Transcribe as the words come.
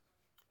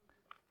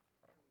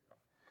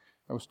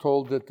I was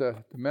told that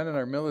the men in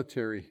our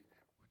military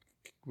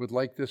would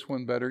like this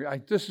one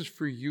better. This is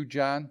for you,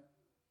 John.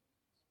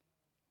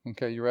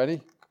 Okay, you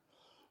ready?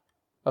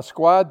 A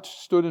squad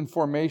stood in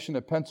formation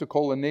at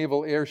Pensacola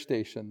Naval Air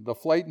Station. The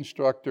flight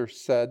instructor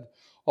said,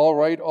 "All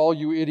right, all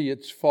you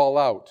idiots, fall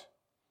out."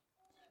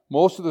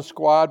 Most of the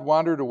squad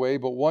wandered away,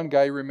 but one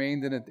guy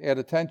remained at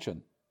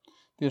attention.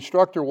 The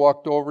instructor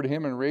walked over to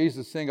him and raised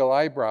a single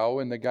eyebrow,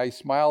 and the guy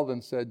smiled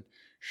and said,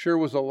 "Sure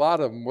was a lot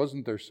of them,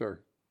 wasn't there,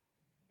 sir?"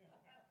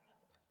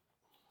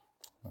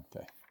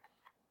 Okay.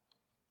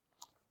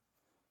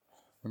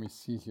 Let me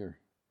see here.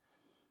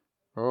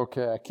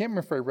 Okay, I can't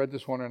remember if I read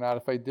this one or not.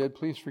 If I did,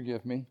 please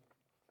forgive me.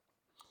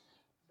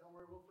 Don't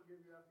worry, we'll forgive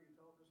you after you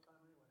tell it this time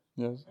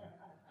anyway. Yes.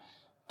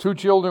 Two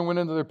children went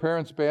into their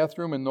parents'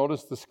 bathroom and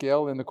noticed the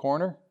scale in the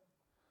corner.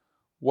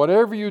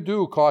 "Whatever you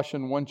do,"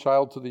 cautioned one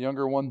child to the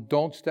younger one,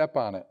 "don't step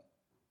on it."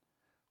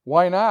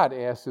 "Why not?"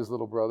 asked his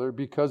little brother.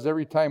 "Because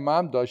every time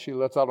Mom does, she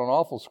lets out an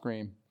awful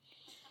scream."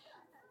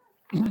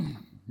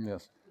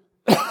 Yes.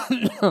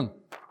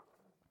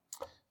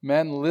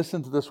 Men,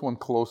 listen to this one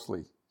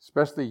closely,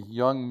 especially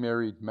young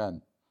married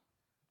men.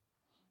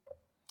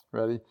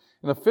 Ready?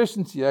 An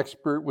efficiency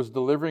expert was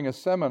delivering a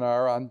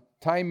seminar on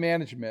time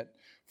management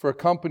for a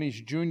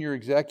company's junior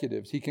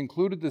executives. He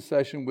concluded the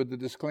session with the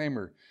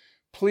disclaimer,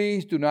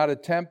 "Please do not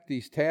attempt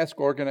these task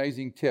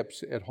organizing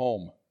tips at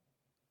home."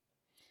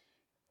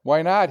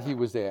 "Why not?" he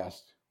was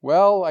asked.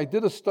 "Well, I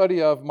did a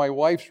study of my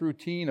wife's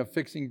routine of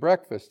fixing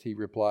breakfast," he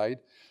replied.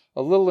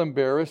 A little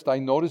embarrassed, I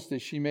noticed that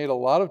she made a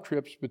lot of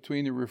trips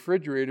between the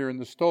refrigerator and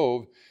the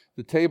stove,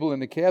 the table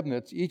and the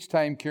cabinets, each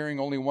time carrying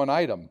only one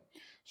item.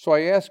 So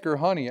I asked her,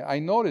 "Honey, I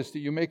noticed that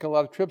you make a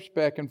lot of trips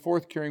back and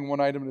forth carrying one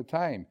item at a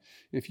time.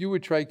 If you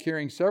would try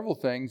carrying several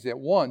things at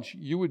once,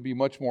 you would be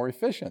much more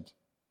efficient."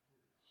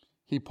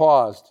 He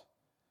paused,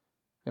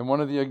 and one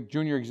of the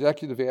junior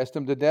executives asked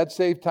him, "Did that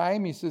save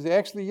time?" He says,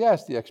 "Actually,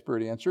 yes," the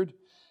expert answered.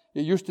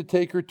 "It used to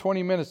take her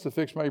 20 minutes to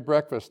fix my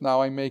breakfast.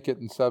 Now I make it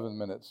in 7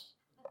 minutes."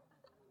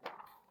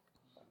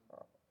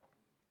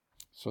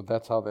 So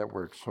that's how that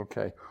works.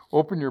 Okay.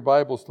 Open your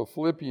Bibles to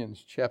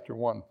Philippians chapter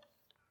 1.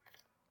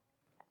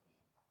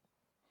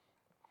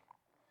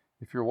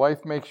 If your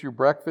wife makes you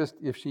breakfast,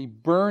 if she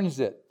burns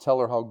it, tell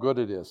her how good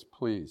it is,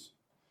 please.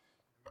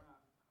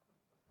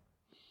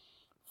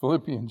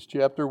 Philippians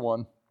chapter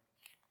 1,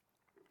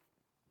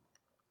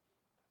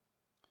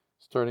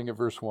 starting at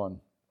verse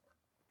 1.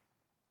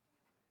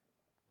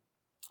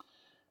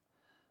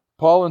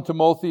 Paul and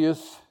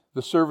Timotheus,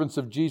 the servants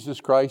of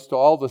Jesus Christ, to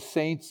all the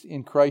saints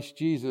in Christ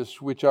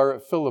Jesus, which are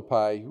at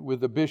Philippi,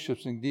 with the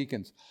bishops and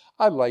deacons.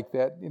 I like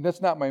that. And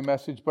that's not my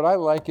message, but I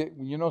like it.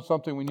 You know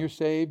something? When you're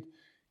saved,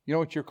 you know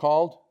what you're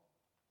called?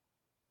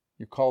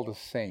 You're called a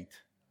saint.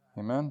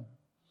 Amen?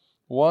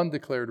 One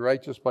declared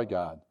righteous by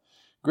God.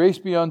 Grace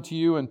be unto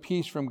you and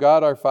peace from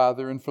God our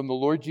Father and from the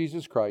Lord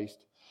Jesus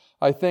Christ.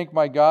 I thank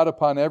my God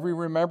upon every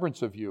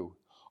remembrance of you,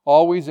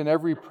 always in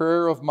every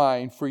prayer of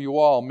mine for you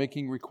all,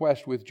 making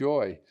request with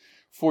joy,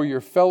 for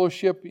your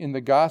fellowship in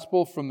the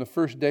gospel from the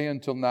first day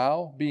until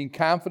now, being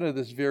confident of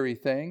this very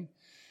thing,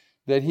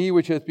 that he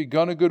which hath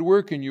begun a good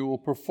work in you will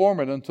perform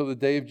it until the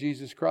day of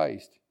Jesus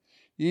Christ.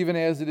 Even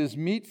as it is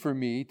meet for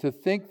me to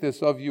think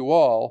this of you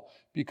all,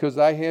 because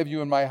I have you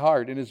in my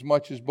heart,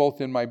 inasmuch as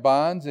both in my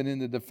bonds and in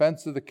the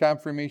defense of the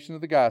confirmation of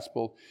the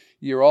gospel,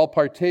 ye are all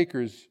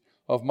partakers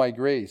of my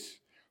grace.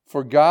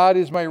 For God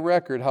is my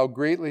record, how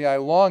greatly I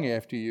long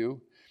after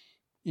you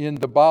in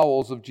the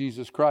bowels of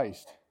Jesus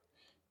Christ.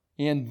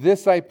 And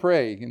this I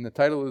pray, and the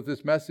title of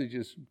this message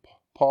is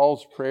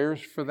Paul's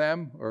prayers for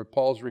them, or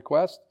Paul's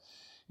request.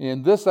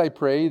 And this I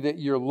pray, that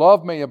your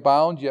love may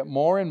abound yet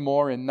more and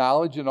more in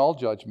knowledge and all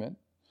judgment,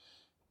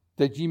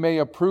 that ye may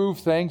approve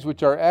things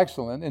which are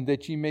excellent, and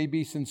that ye may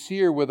be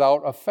sincere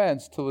without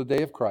offense till the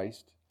day of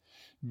Christ,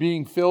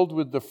 being filled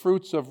with the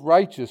fruits of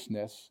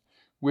righteousness,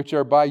 which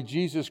are by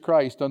Jesus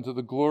Christ unto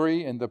the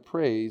glory and the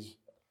praise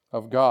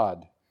of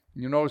God.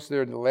 You notice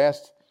there, the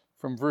last,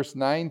 from verse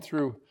 9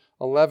 through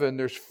 11,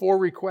 there's 4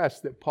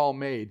 requests that Paul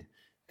made.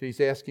 He's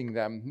asking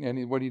them,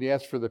 and what he'd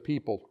ask for the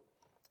people,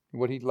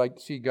 what he'd like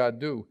to see God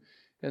do.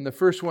 And the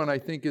first one I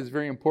think is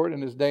very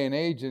important in this day and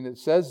age, and it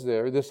says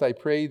there, this I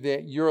pray,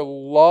 that your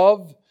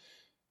love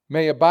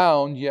may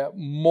abound yet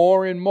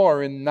more and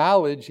more in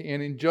knowledge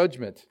and in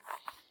judgment.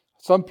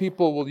 Some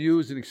people will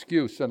use an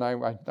excuse, and I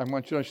want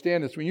you to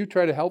understand this. When you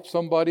try to help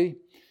somebody,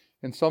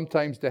 and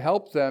sometimes to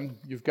help them,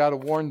 you've got to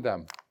warn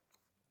them.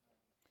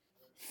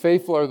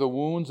 Faithful are the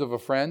wounds of a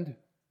friend.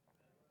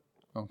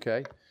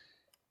 Okay?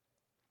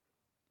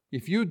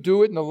 If you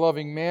do it in a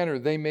loving manner,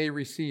 they may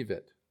receive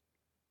it.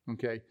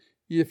 Okay?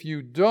 If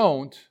you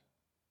don't,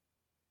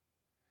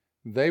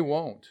 they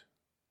won't. Do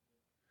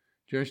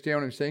you understand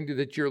what I'm saying?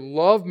 That your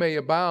love may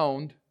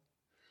abound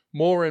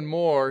more and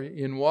more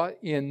in what?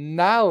 In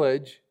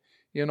knowledge,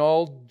 in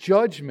all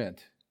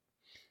judgment.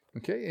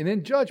 Okay? And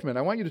in judgment,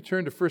 I want you to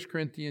turn to 1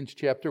 Corinthians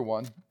chapter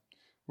 1.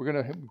 We're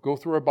going to go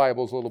through our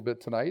Bibles a little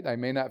bit tonight. I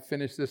may not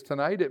finish this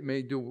tonight.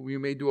 We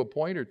may do a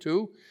point or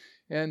two,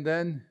 and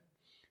then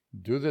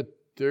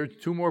there are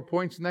 2 more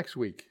points next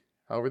week.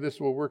 however this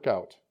will work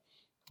out.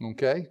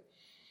 Okay?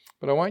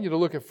 But I want you to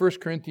look at 1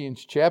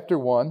 Corinthians chapter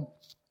 1.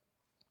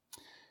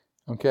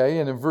 Okay,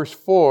 and in verse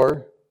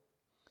 4,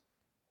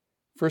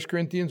 1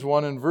 Corinthians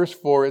 1 and verse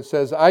 4, it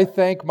says, I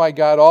thank my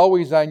God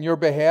always on your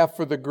behalf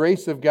for the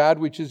grace of God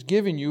which is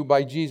given you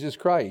by Jesus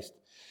Christ,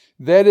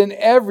 that in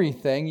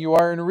everything you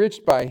are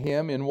enriched by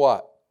Him in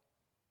what?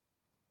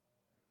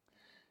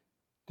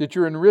 That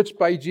you're enriched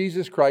by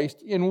Jesus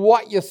Christ in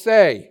what you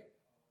say.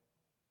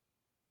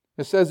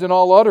 It says in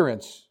all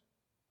utterance.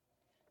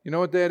 You know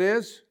what that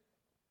is?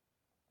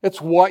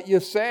 It's what you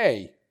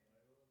say.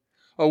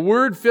 A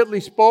word fitly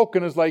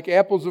spoken is like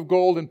apples of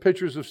gold and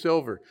pitchers of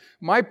silver.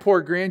 My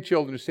poor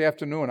grandchildren this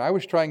afternoon, I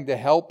was trying to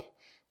help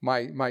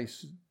my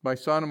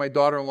son and my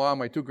daughter-in-law,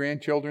 my two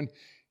grandchildren.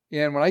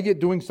 And when I get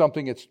doing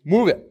something, it's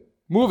move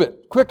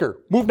it,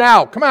 quicker, move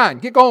now, come on,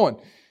 get going.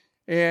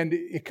 And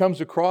it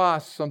comes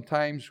across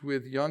sometimes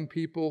with young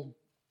people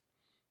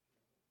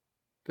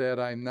that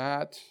I'm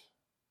not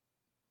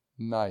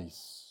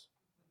nice.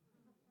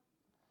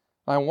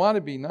 I want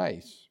to be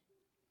nice,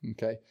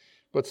 okay?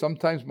 But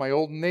sometimes my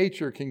old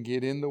nature can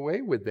get in the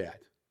way with that.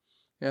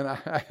 And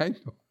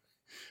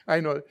I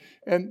know.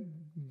 And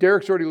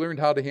Derek's already learned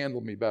how to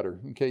handle me better,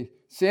 okay?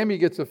 Sammy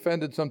gets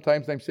offended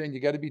sometimes. I'm saying, you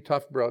got to be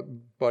tough,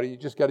 buddy. You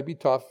just got to be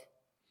tough.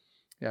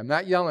 Yeah, I'm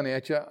not yelling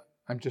at you.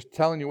 I'm just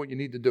telling you what you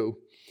need to do.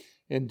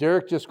 And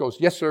Derek just goes,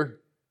 yes, sir.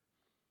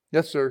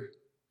 Yes, sir.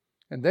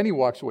 And then he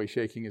walks away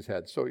shaking his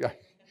head. So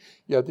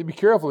you have to be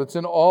careful. It's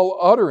in all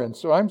utterance.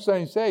 So I'm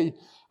saying,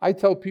 I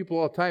tell people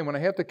all the time, when I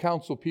have to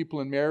counsel people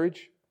in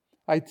marriage,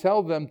 I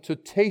tell them to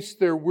taste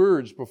their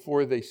words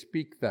before they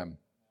speak them.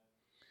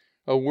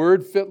 A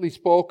word fitly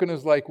spoken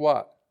is like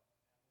what?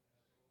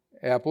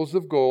 Apples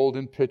of gold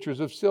and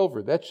pitchers of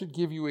silver. That should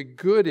give you a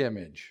good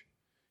image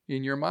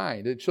in your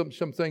mind. It's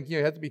something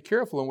you have to be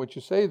careful in what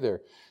you say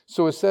there.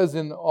 So it says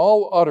in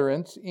all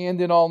utterance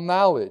and in all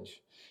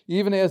knowledge,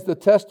 even as the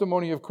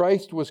testimony of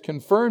Christ was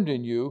confirmed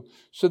in you,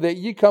 so that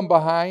ye come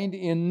behind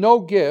in no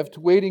gift,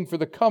 waiting for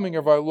the coming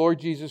of our Lord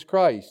Jesus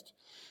Christ,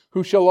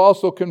 who shall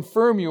also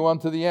confirm you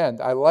unto the end.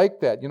 I like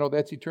that. You know,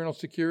 that's eternal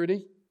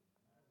security.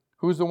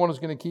 Who's the one who's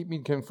going to keep me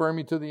and confirm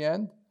me to the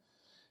end?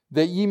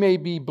 That ye may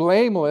be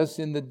blameless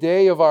in the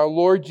day of our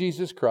Lord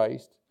Jesus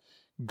Christ.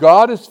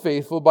 God is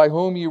faithful, by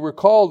whom ye were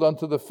called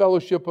unto the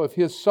fellowship of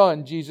His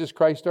Son, Jesus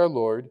Christ our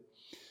Lord.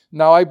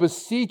 Now I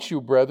beseech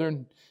you,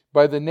 brethren,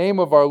 by the name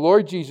of our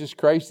Lord Jesus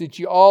Christ, that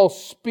ye all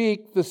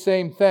speak the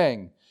same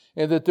thing,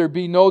 and that there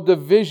be no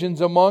divisions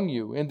among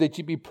you, and that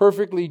ye be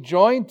perfectly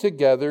joined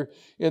together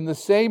in the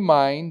same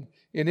mind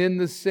and in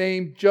the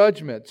same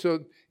judgment.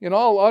 So in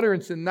all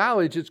utterance and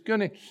knowledge,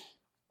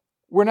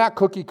 we're not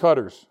cookie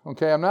cutters,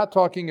 okay? I'm not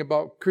talking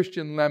about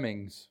Christian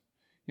lemmings.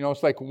 You know,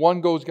 it's like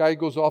one guy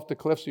goes off the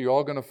cliff, so you're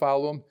all going to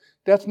follow him.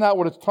 That's not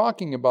what it's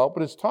talking about,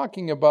 but it's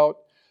talking about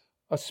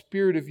a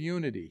spirit of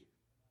unity.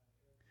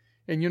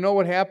 And you know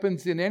what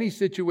happens in any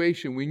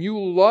situation? When you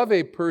love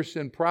a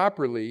person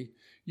properly,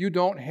 you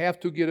don't have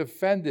to get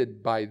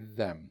offended by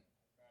them.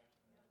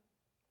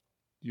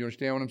 Do you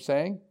understand what I'm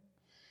saying?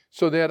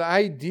 So that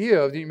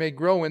idea that you may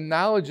grow in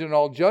knowledge and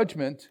all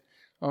judgment,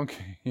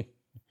 okay.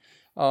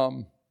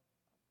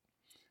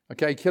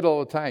 Okay, I kid all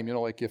the time. You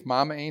know, like if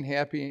mama ain't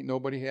happy, ain't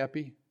nobody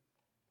happy.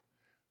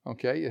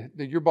 Okay,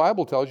 your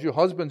Bible tells you,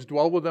 husbands,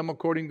 dwell with them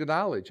according to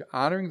knowledge,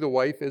 honoring the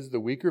wife as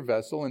the weaker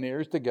vessel and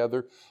heirs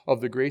together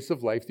of the grace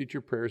of life, that your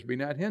prayers be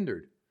not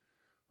hindered.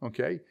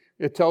 Okay,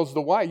 it tells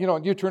the wife, you know,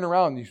 you turn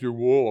around and you say,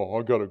 whoa,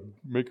 I got to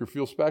make her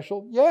feel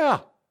special. Yeah.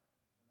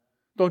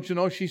 Don't you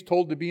know she's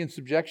told to be in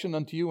subjection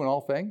unto you in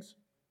all things?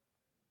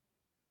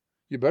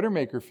 You better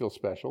make her feel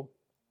special.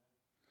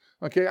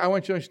 Okay, I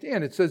want you to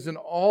understand, it says in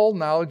all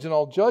knowledge and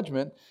all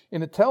judgment,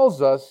 and it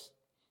tells us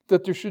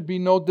that there should be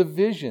no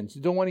divisions.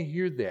 You don't want to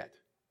hear that.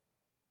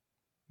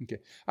 Okay,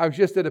 I was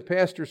just at a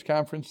pastor's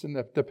conference, and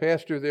the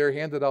pastor there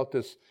handed out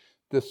this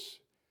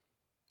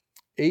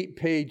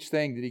 8-page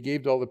thing that he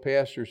gave to all the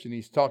pastors, and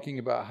he's talking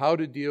about how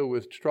to deal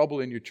with trouble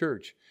in your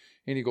church.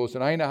 And he goes,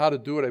 and I know how to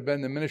do it. I've been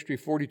in the ministry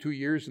 42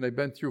 years, and I've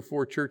been through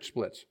 4 church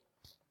splits.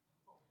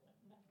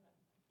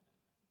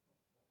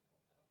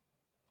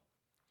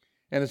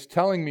 And it's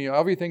telling me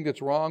everything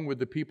that's wrong with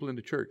the people in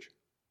the church.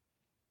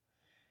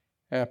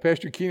 And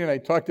Pastor Keenan and I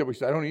talked about it. He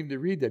said, I don't need to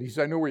read that. He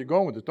said, I know where you're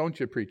going with this, don't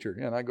you, preacher?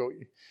 And I go,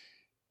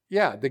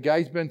 yeah, the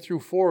guy's been through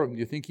 4 of them. Do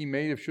you think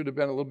he should have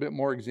been a little bit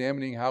more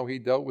examining how he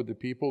dealt with the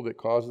people that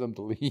caused them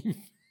to leave?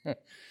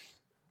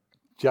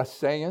 Just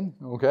saying,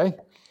 okay?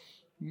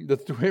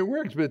 That's the way it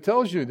works. But it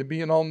tells you to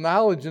be in all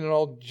knowledge and in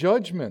all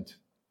judgment.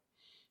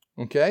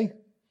 Okay?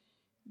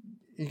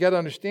 You got to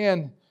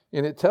understand,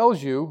 and it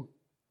tells you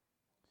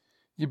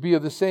be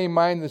of the same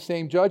mind, the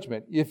same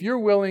judgment. If you're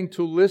willing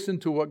to listen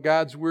to what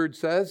God's Word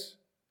says,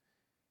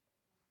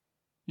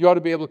 you ought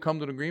to be able to come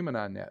to an agreement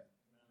on that.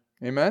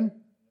 Amen?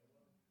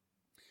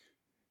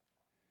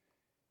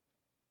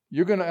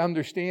 You're going to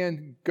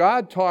understand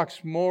God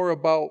talks more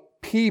about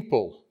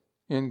people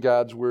in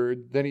God's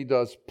Word than He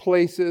does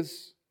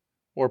places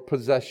or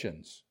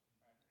possessions.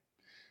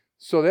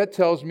 So that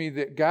tells me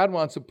that God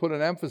wants to put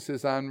an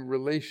emphasis on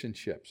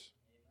relationships.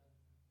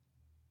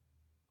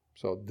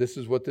 So this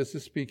is what this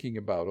is speaking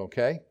about,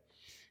 okay?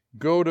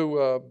 Go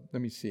to,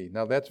 let me see.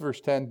 Now that's verse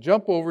 10.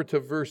 Jump over to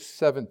verse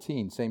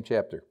 17, same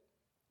chapter.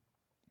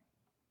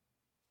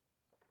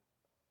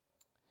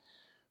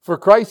 For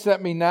Christ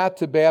sent me not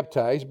to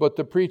baptize, but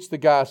to preach the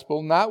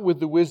gospel, not with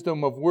the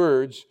wisdom of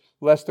words,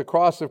 lest the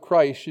cross of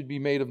Christ should be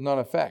made of none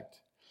effect.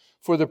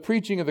 For the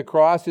preaching of the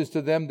cross is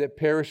to them that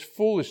perish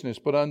foolishness,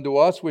 but unto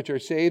us which are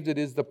saved it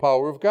is the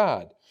power of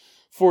God.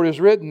 For it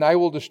is written, I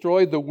will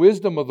destroy the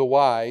wisdom of the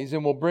wise,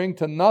 and will bring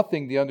to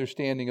nothing the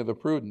understanding of the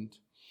prudent.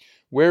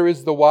 Where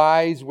is the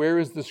wise? Where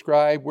is the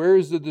scribe? Where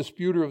is the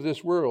disputer of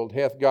this world?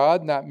 Hath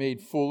God not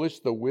made foolish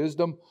the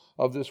wisdom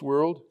of this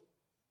world?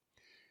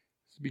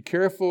 Be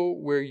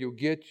careful where you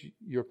get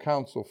your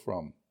counsel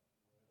from.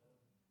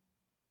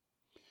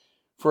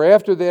 For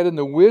after that, in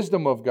the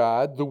wisdom of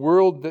God, the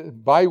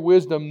world by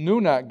wisdom knew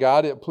not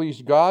God. It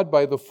pleased God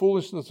by the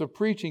foolishness of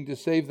preaching to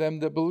save them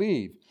that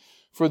believe.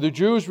 For the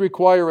Jews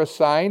require a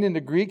sign, and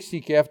the Greeks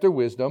seek after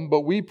wisdom.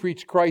 But we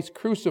preach Christ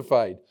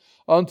crucified.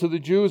 Unto the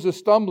Jews a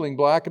stumbling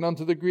block, and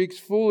unto the Greeks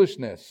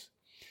foolishness.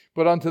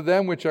 But unto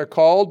them which are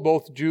called,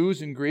 both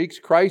Jews and Greeks,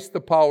 Christ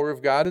the power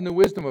of God and the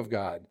wisdom of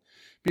God.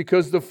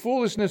 Because the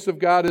foolishness of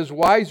God is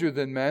wiser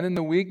than men, and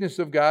the weakness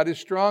of God is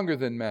stronger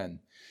than men.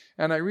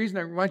 And the reason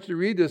I want you to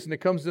read this, and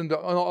it comes into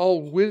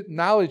all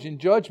knowledge and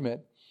judgment,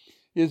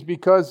 is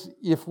because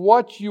if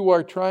what you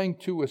are trying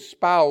to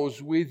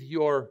espouse with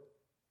your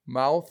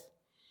mouth,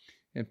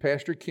 and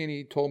Pastor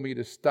Kinney told me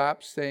to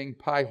stop saying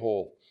pie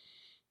hole.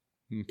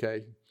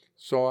 Okay?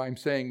 So I'm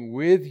saying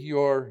with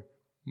your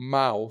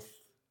mouth,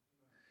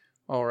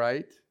 all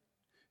right?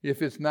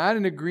 If it's not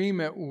in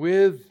agreement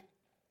with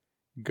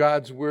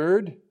God's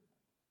word,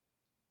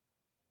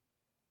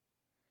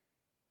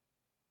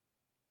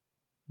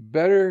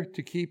 better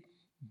to keep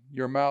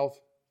your mouth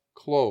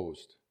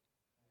closed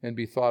and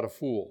be thought a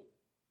fool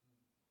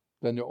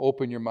than to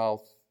open your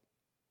mouth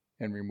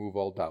and remove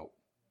all doubt.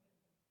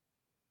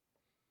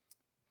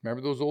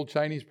 Remember those old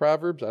Chinese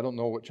proverbs? I don't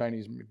know what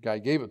Chinese guy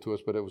gave it to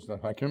us, but it was,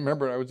 I can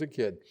remember when I was a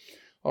kid.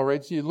 All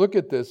right, so you look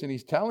at this and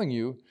he's telling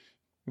you,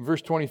 in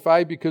verse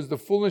 25, because the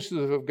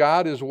foolishness of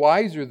God is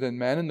wiser than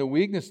men, and the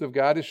weakness of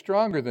God is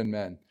stronger than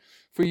men.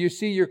 For you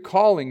see your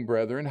calling,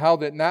 brethren, how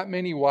that not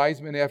many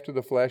wise men after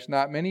the flesh,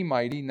 not many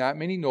mighty, not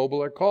many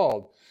noble are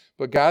called.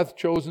 But God hath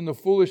chosen the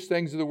foolish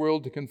things of the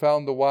world to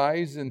confound the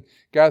wise, and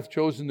God hath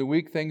chosen the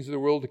weak things of the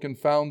world to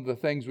confound the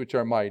things which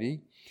are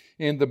mighty.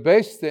 And the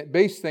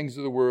base things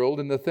of the world,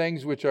 and the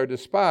things which are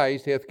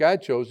despised, hath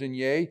God chosen,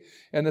 yea,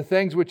 and the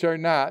things which are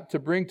not, to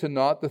bring to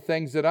naught the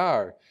things that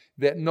are,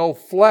 that no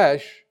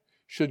flesh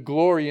should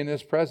glory in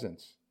his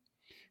presence.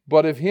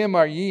 But of him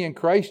are ye in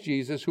Christ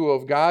Jesus, who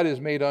of God is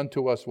made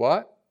unto us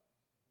what?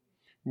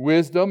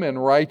 Wisdom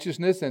and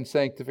righteousness and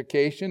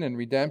sanctification and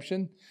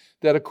redemption,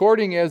 that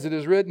according as it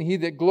is written, he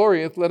that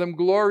glorieth, let him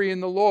glory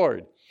in the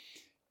Lord.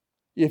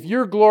 If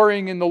you're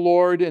glorying in the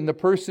Lord and the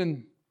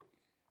person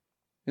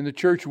in the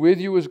church with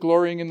you is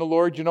glorying in the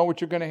Lord, you know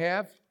what you're going to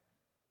have?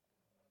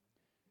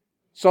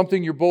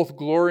 Something you're both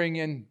glorying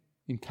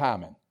in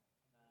common.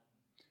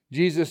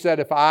 Jesus said,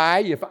 if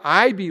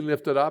I be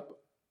lifted up,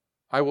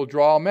 I will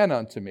draw men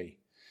unto me.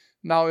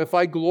 Now, if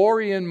I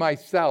glory in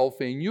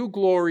myself and you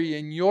glory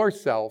in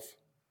yourself,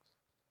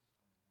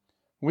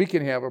 we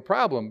can have a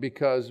problem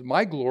because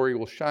my glory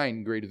will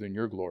shine greater than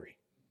your glory.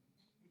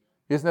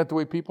 Isn't that the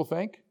way people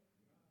think?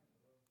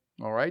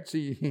 All right,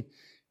 see,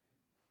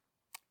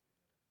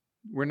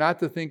 we're not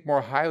to think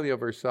more highly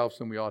of ourselves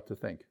than we ought to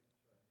think.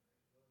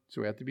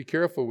 So we have to be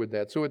careful with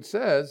that. So it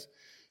says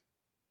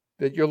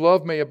that your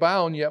love may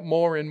abound yet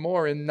more and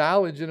more in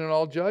knowledge and in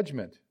all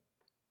judgment.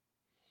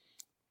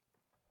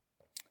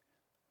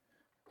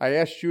 I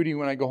asked Judy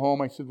when I go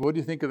home, I said, what do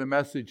you think of the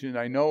message? And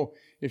I know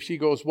if she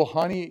goes, well,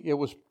 honey, it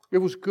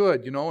was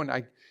good, and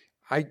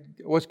I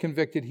was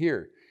convicted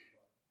here.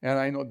 And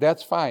I know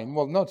that's fine.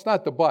 Well, no, it's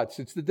not the buts.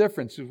 It's the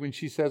difference. When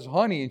she says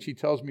honey and she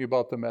tells me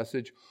about the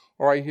message,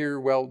 or I hear,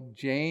 well,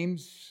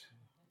 James.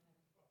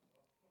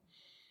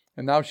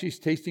 And now she's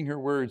tasting her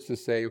words to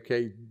say,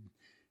 okay,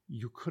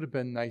 you could have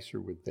been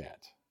nicer with that.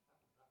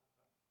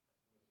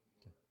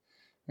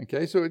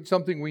 Okay, so it's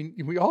something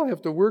we all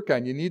have to work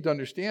on. You need to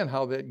understand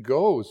how that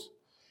goes.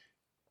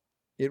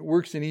 It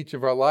works in each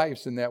of our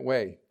lives in that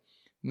way.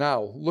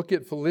 Now, look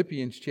at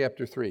Philippians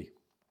chapter 3.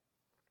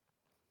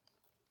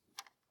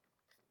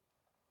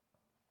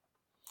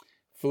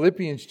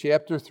 Philippians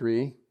chapter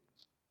 3.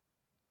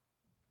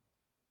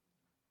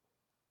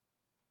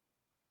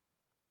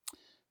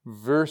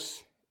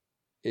 Verse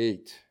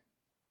 8.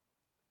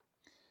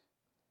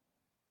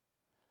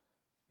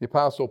 The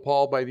Apostle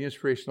Paul, by the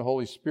inspiration of the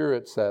Holy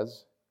Spirit,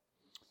 says,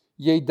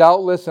 yea,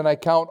 doubtless, and I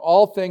count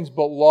all things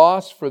but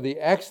loss for the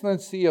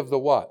excellency of the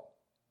what?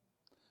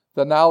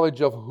 The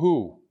knowledge of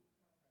who?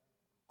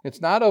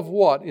 It's not of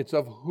what, it's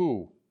of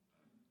who.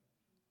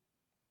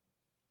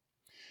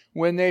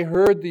 When they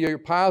heard the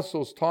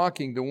apostles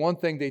talking, the one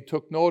thing they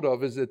took note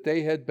of is that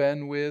they had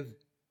been with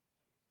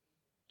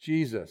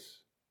Jesus.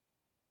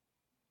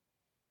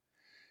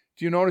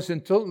 Do you notice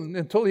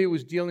until he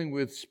was dealing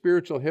with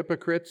spiritual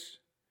hypocrites,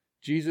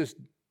 Jesus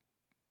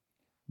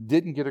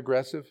didn't get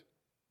aggressive.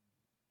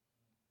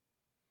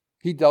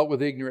 He dealt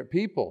with ignorant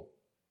people.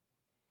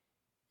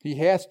 He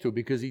has to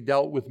because he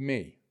dealt with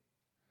me.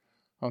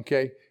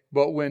 Okay?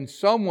 But when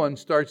someone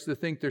starts to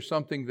think there's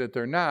something that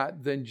they're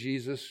not, then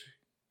Jesus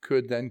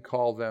could then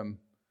call them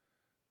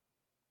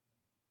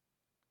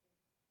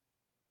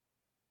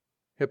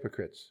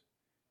hypocrites,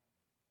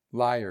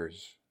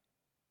 liars.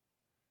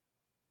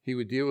 He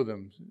would deal with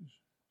them.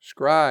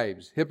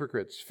 Scribes,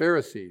 hypocrites,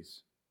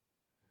 Pharisees.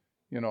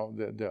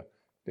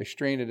 They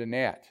strain at a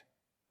gnat.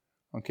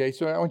 Okay,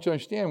 so I want you to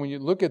understand when you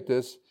look at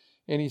this,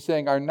 and he's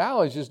saying, our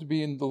knowledge is to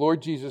be in the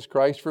Lord Jesus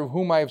Christ, for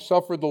whom I have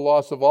suffered the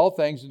loss of all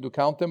things, and to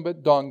count them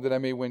but dung, that I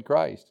may win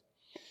Christ.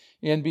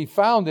 And be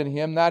found in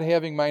him, not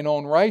having mine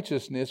own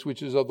righteousness,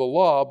 which is of the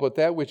law, but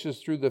that which is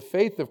through the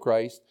faith of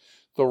Christ,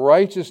 the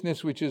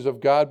righteousness which is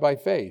of God by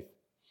faith,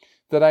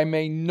 that I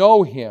may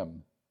know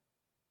him,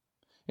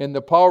 and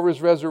the power of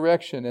his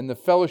resurrection, and the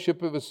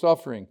fellowship of his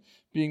suffering,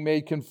 being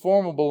made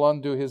conformable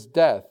unto his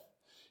death,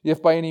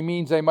 if by any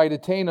means I might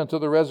attain unto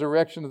the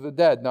resurrection of the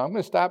dead. Now I'm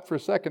going to stop for a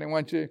second. I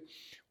want you,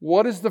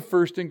 what is the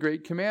first and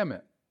great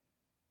commandment?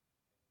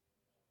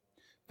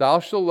 Thou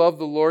shalt love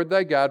the Lord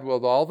thy God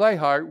with all thy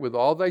heart, with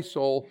all thy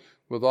soul,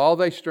 with all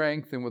thy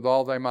strength, and with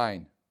all thy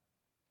mind.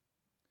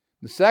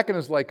 The second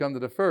is like unto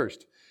the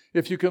first.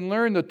 If you can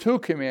learn the 2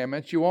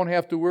 commandments, you won't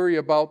have to worry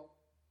about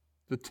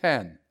the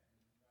 10.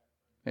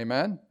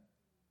 Amen?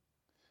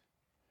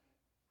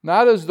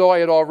 Not as though I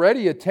had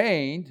already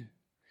attained,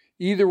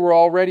 either were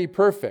already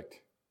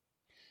perfect.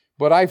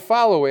 But I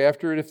follow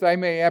after it, if I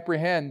may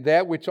apprehend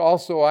that which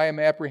also I am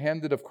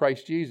apprehended of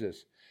Christ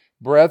Jesus.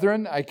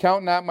 Brethren, I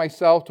count not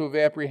myself to have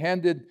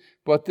apprehended,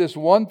 but this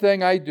one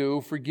thing I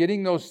do,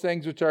 forgetting those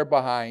things which are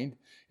behind,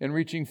 and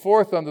reaching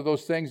forth unto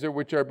those things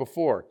which are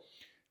before.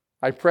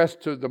 I press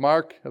to the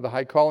mark of the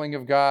high calling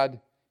of God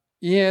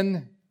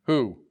in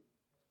who?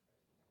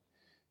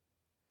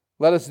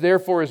 Let us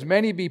therefore, as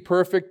many be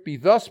perfect, be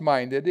thus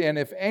minded, and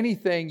if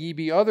anything ye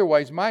be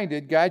otherwise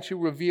minded, God shall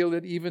reveal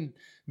it even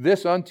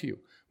this unto you.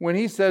 When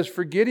he says,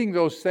 forgetting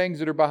those things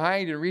that are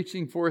behind and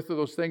reaching forth to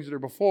those things that are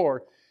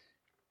before,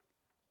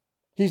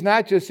 he's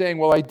not just saying,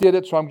 well, I did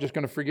it, so I'm just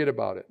going to forget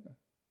about it.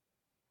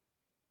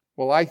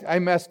 Well, I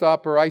messed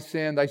up, or I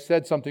sinned, I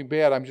said something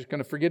bad, I'm just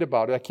going to forget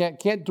about it. I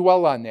can't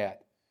dwell on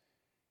that.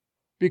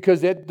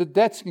 Because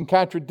that's in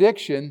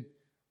contradiction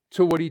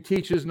to what he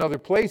teaches in other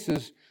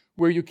places,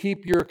 where you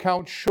keep your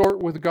account short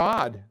with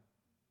God.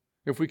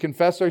 If we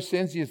confess our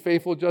sins, he is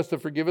faithful and just to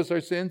forgive us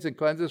our sins and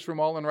cleanse us from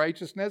all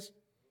unrighteousness.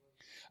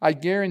 I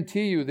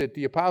guarantee you that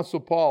the Apostle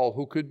Paul,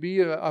 who could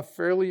be a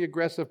fairly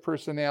aggressive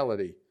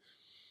personality,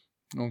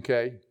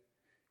 okay,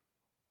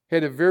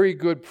 had a very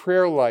good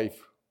prayer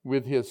life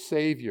with his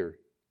Savior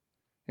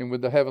and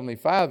with the Heavenly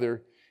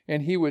Father,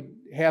 and he would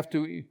have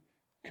to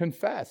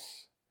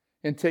confess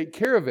and take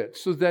care of it.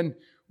 So then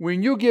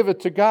when you give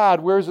it to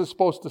God, where's it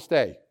supposed to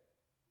stay?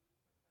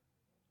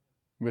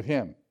 With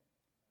him.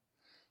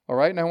 All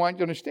right, and I want you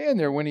to understand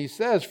there, when he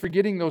says,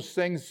 forgetting those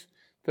things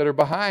that are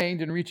behind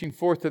and reaching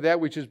forth to that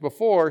which is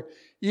before,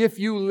 if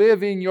you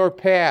live in your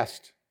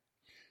past,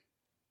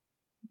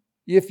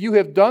 if you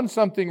have done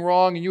something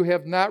wrong and you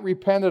have not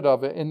repented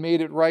of it and made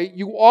it right,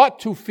 you ought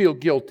to feel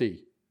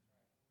guilty.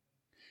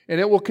 And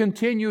it will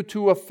continue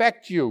to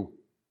affect you.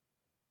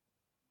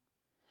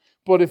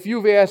 But if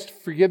you've asked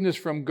forgiveness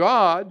from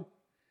God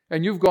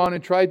and you've gone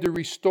and tried to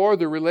restore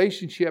the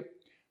relationship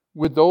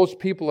with those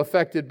people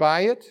affected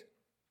by it,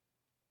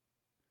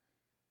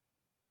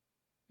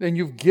 then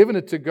you've given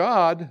it to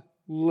God,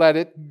 let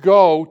it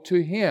go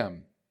to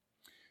him.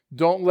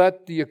 Don't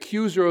let the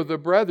accuser of the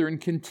brethren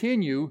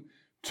continue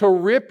to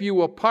rip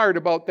you apart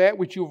about that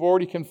which you've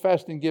already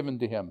confessed and given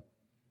to him.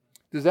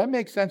 Does that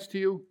make sense to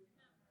you?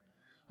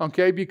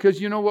 Okay, because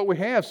you know what we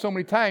have so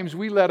many times,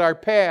 we let our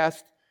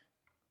past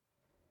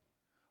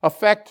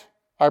affect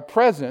our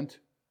present,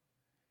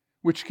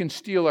 which can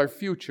steal our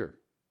future.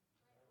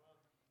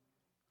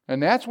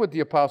 And that's what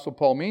the Apostle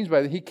Paul means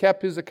by that. He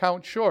kept his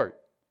account short.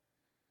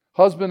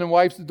 Husband and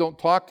wives that don't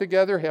talk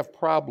together have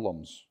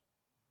problems.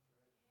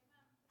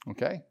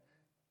 Okay?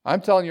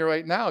 I'm telling you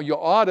right now, you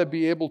ought to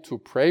be able to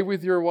pray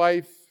with your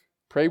wife,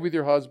 pray with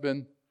your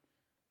husband,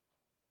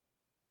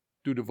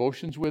 do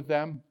devotions with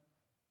them,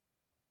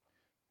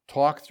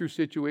 talk through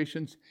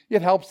situations.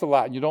 It helps a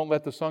lot. And you don't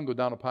let the sun go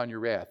down upon your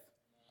wrath.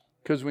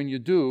 Because when you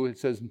do, it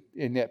says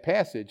in that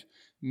passage,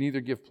 neither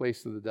give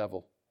place to the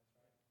devil.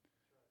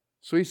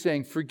 So he's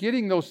saying,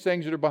 forgetting those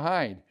things that are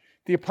behind.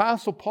 The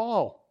Apostle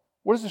Paul,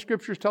 what does the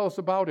Scriptures tell us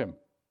about him?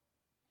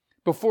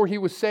 Before he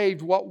was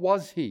saved, what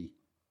was he?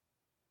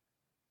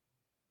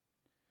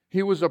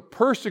 He was a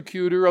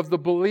persecutor of the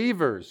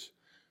believers,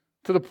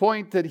 to the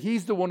point that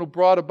he's the one who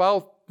brought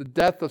about the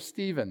death of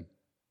Stephen.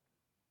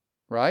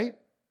 Right?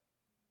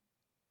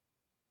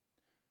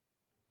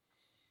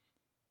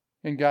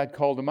 And God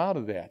called him out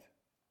of that.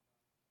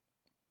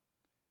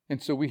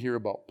 And so we hear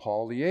about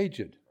Paul the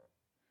aged.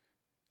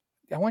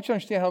 I want you to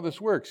understand how this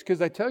works,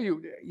 because I tell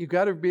you, you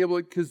got to be able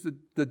to, because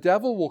the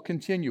devil will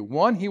continue.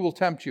 One, he will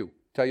tempt you. I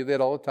tell you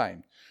that all the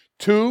time.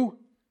 Two,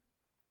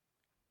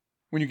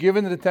 When you give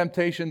in to the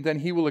temptation, then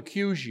he will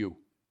accuse you.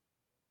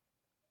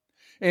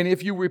 And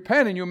if you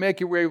repent and you make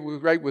it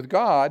right with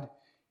God,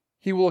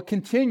 he will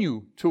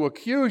continue to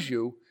accuse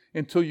you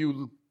until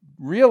you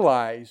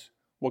realize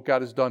what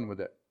God has done with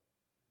it.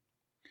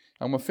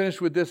 I'm going to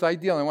finish with this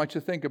idea, and I want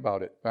you to think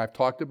about it. I've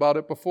talked about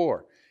it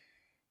before.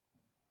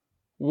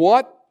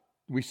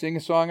 We sing a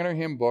song in our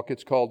hymn book.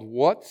 It's called,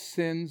 "What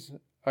Sins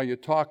Are You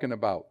Talking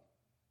About?"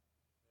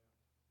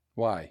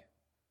 Why?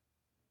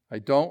 I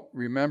don't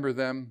remember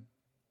them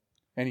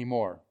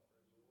anymore.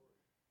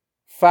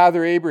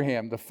 Father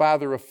Abraham, the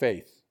father of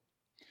faith.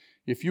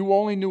 If you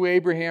only knew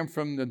Abraham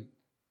from the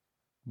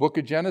book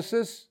of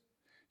Genesis,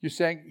 you're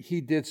saying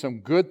he did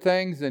some good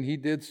things and he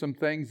did some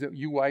things that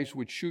you wives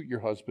would shoot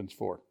your husbands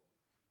for.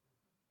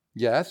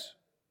 Yes?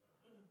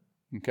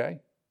 Okay.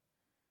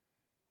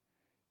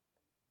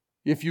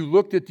 If you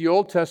looked at the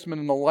Old Testament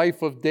and the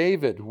life of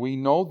David, we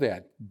know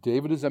that.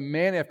 David is a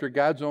man after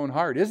God's own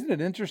heart. Isn't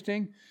it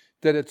interesting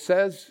that it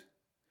says,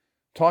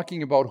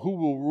 talking about who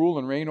will rule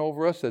and reign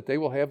over us, that they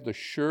will have the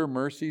sure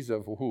mercies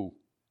of who?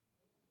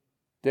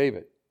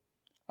 David.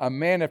 A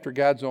man after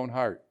God's own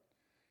heart.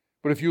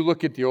 But if you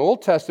look at the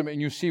Old Testament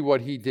and you see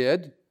what he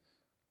did,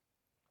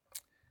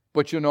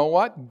 but you know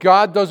what?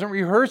 God doesn't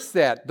rehearse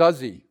that, does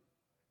he?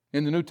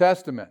 In the New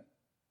Testament.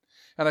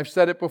 And I've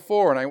said it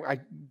before, and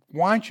I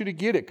want you to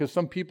get it because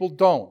some people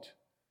don't.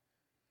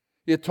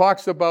 It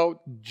talks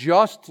about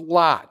just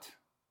Lot.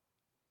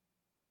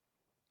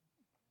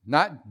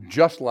 Not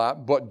just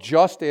Lot, but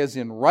just as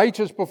in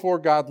righteous before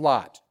God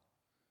Lot.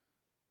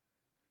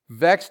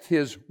 Vexed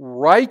his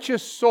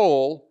righteous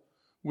soul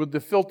with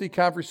the filthy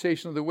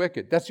conversation of the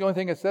wicked. That's the only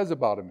thing it says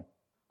about him.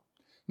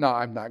 Now,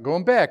 I'm not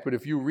going back, but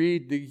if you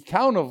read the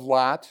account of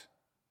Lot,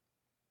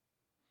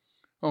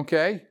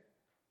 okay,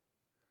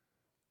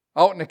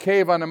 out in a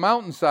cave on a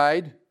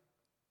mountainside,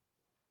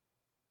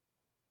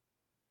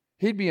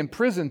 he'd be in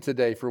prison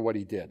today for what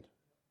he did.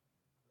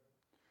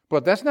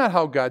 But that's not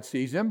how God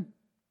sees him.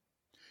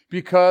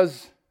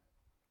 Because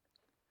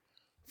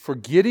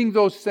forgetting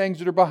those things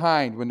that are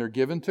behind when they're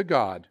given to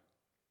God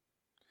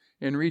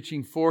and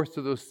reaching forth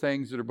to those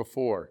things that are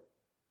before,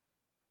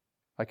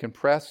 I can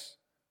press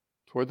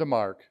toward the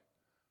mark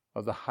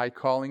of the high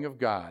calling of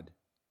God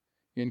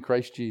in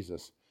Christ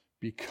Jesus,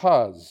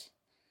 because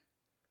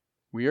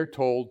we are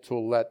told to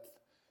let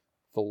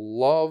the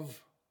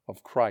love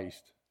of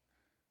Christ,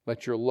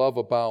 let your love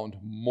abound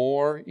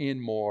more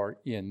in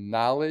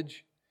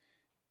knowledge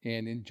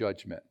and in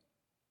judgment.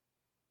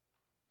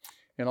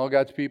 And all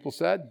God's people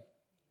said,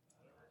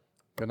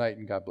 good night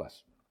and God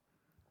bless.